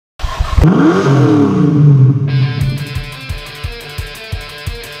Welcome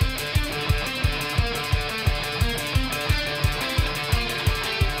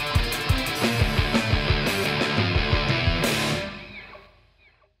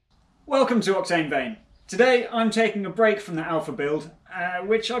to Octane Vein. Today I'm taking a break from the alpha build,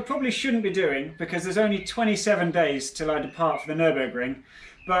 which I probably shouldn't be doing because there's only 27 days till I depart for the Nürburgring,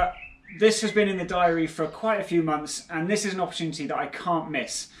 but this has been in the diary for quite a few months and this is an opportunity that I can't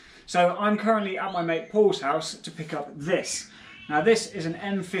miss. So I'm currently at my mate Paul's house to pick up this. Now this is an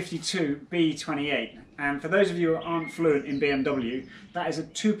M52 B28, and for those of you who aren't fluent in BMW, that is a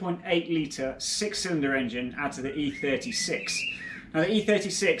 2.8 litre 6-cylinder engine out of the E36. Now the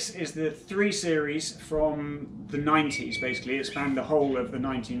E36 is the 3 Series from the 90s basically, it spanned the whole of the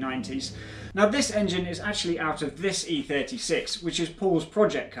 1990s. Now this engine is actually out of this E36, which is Paul's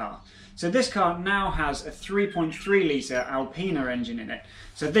project car. So this car now has a 3.3 litre Alpina engine in it,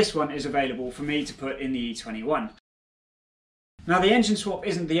 so this one is available for me to put in the E21. Now the engine swap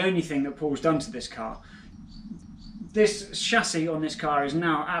isn't the only thing that Paul's done to this car. This chassis on this car is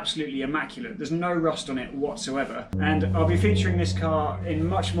now absolutely immaculate. There's no rust on it whatsoever. And I'll be featuring this car in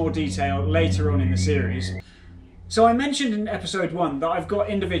much more detail later on in the series. So I mentioned in episode 1 that I've got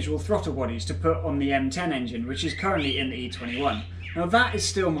individual throttle bodies to put on the M10 engine, which is currently in the E21. Now that is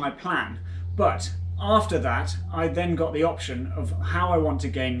still my plan, but after that I then got the option of how I want to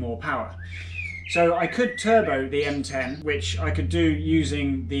gain more power. So I could turbo the M10, which I could do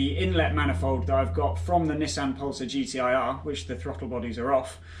using the inlet manifold that I've got from the Nissan Pulsar GTIR, which the throttle bodies are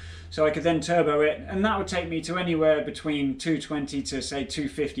off. So I could then turbo it, and that would take me to anywhere between 220 to say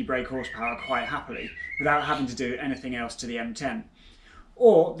 250 brake horsepower quite happily, without having to do anything else to the M10.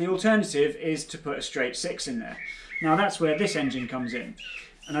 Or the alternative is to put a straight 6 in there. Now that's where this engine comes in.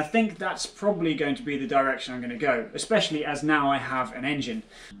 And I think that's probably going to be the direction I'm going to go, especially as now I have an engine.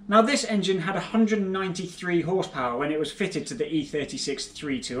 Now this engine had 193 horsepower when it was fitted to the E36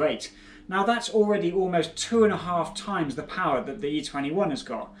 328. Now that's already almost 2.5 times the power that the E21 has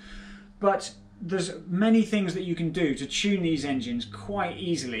got. But there's many things that you can do to tune these engines quite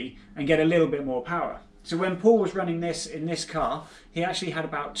easily and get a little bit more power. So when Paul was running this in this car, he actually had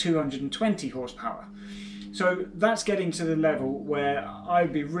about 220 horsepower. So that's getting to the level where I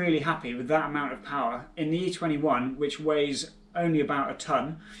would be really happy with that amount of power in the E21, which weighs only about a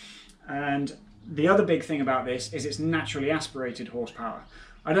ton. And the other big thing about this is it's naturally aspirated horsepower.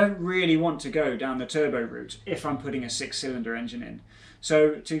 I don't really want to go down the turbo route if I'm putting a 6-cylinder engine in.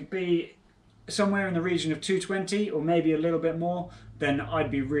 So to be somewhere in the region of 220 or maybe a little bit more, then I'd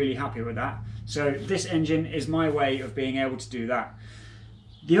be really happy with that. So this engine is my way of being able to do that.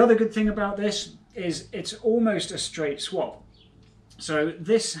 The other good thing about this is it's almost a straight swap. So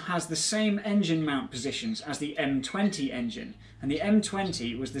this has the same engine mount positions as the M20 engine, and the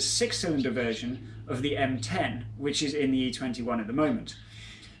M20 was the 6-cylinder version of the M10, which is in the E21 at the moment.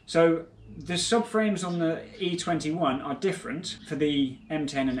 So the subframes on the E21 are different for the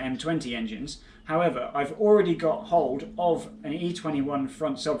M10 and M20 engines. However, I've already got hold of an E21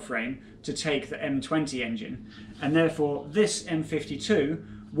 front subframe to take the M20 engine, and therefore this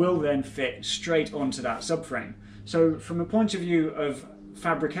M52 will then fit straight onto that subframe. So from a point of view of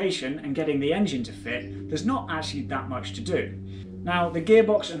fabrication and getting the engine to fit, there's not actually that much to do. Now the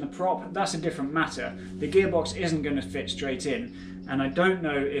gearbox and the prop, that's a different matter. The gearbox isn't going to fit straight in, and I don't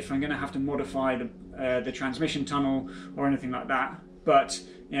know if I'm going to have to modify the transmission tunnel or anything like that, but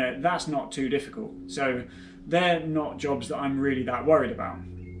you know, that's not too difficult. So they're not jobs that I'm really that worried about.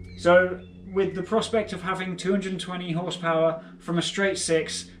 So with the prospect of having 220 horsepower from a straight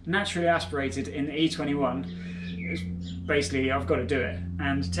 6 naturally aspirated in the E21, basically I've got to do it,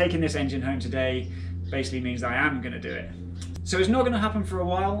 and taking this engine home today basically means that I am going to do it. So it's not going to happen for a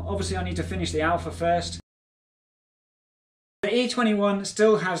while. Obviously I need to finish the alpha first. The E21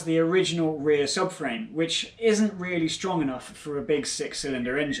 still has the original rear subframe, which isn't really strong enough for a big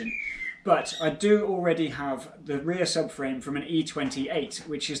 6-cylinder engine. But I do already have the rear subframe from an E28,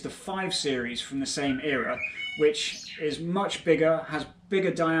 which is the 5 Series from the same era, which is much bigger, has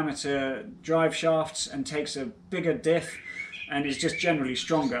bigger diameter drive shafts and takes a bigger diff and is just generally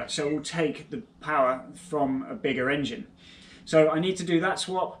stronger, so it will take the power from a bigger engine. So I need to do that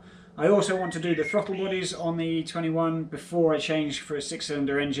swap. I also want to do the throttle bodies on the E21 before I change for a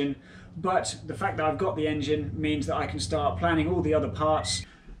 6-cylinder engine, but the fact that I've got the engine means that I can start planning all the other parts.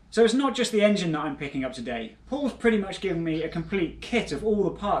 So it's not just the engine that I'm picking up today. Paul's pretty much given me a complete kit of all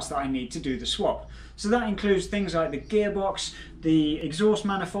the parts that I need to do the swap. So that includes things like the gearbox, the exhaust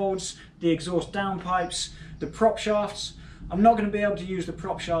manifolds, the exhaust downpipes, the prop shafts. I'm not going to be able to use the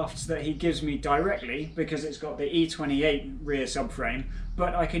prop shafts that he gives me directly because it's got the E28 rear subframe,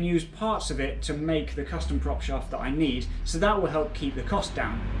 but I can use parts of it to make the custom prop shaft that I need, so that will help keep the cost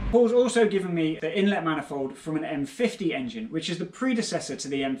down. Paul's also given me the inlet manifold from an M50 engine, which is the predecessor to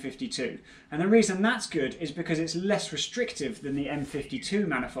the M52. And the reason that's good is because it's less restrictive than the M52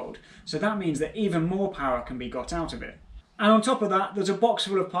 manifold, so that means that even more power can be got out of it. And on top of that, there's a box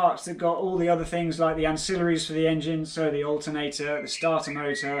full of parts that got all the other things like the ancillaries for the engine, so the alternator, the starter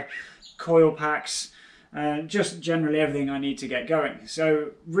motor, coil packs, just generally everything I need to get going.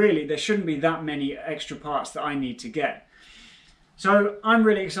 So really, there shouldn't be that many extra parts that I need to get. So I'm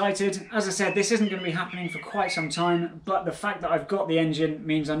really excited. As I said, this isn't going to be happening for quite some time, but the fact that I've got the engine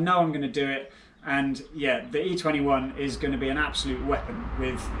means I know I'm going to do it. And yeah, the E21 is going to be an absolute weapon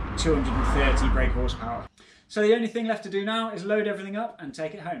with 230 brake horsepower. So the only thing left to do now is load everything up and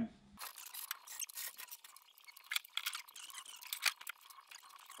take it home.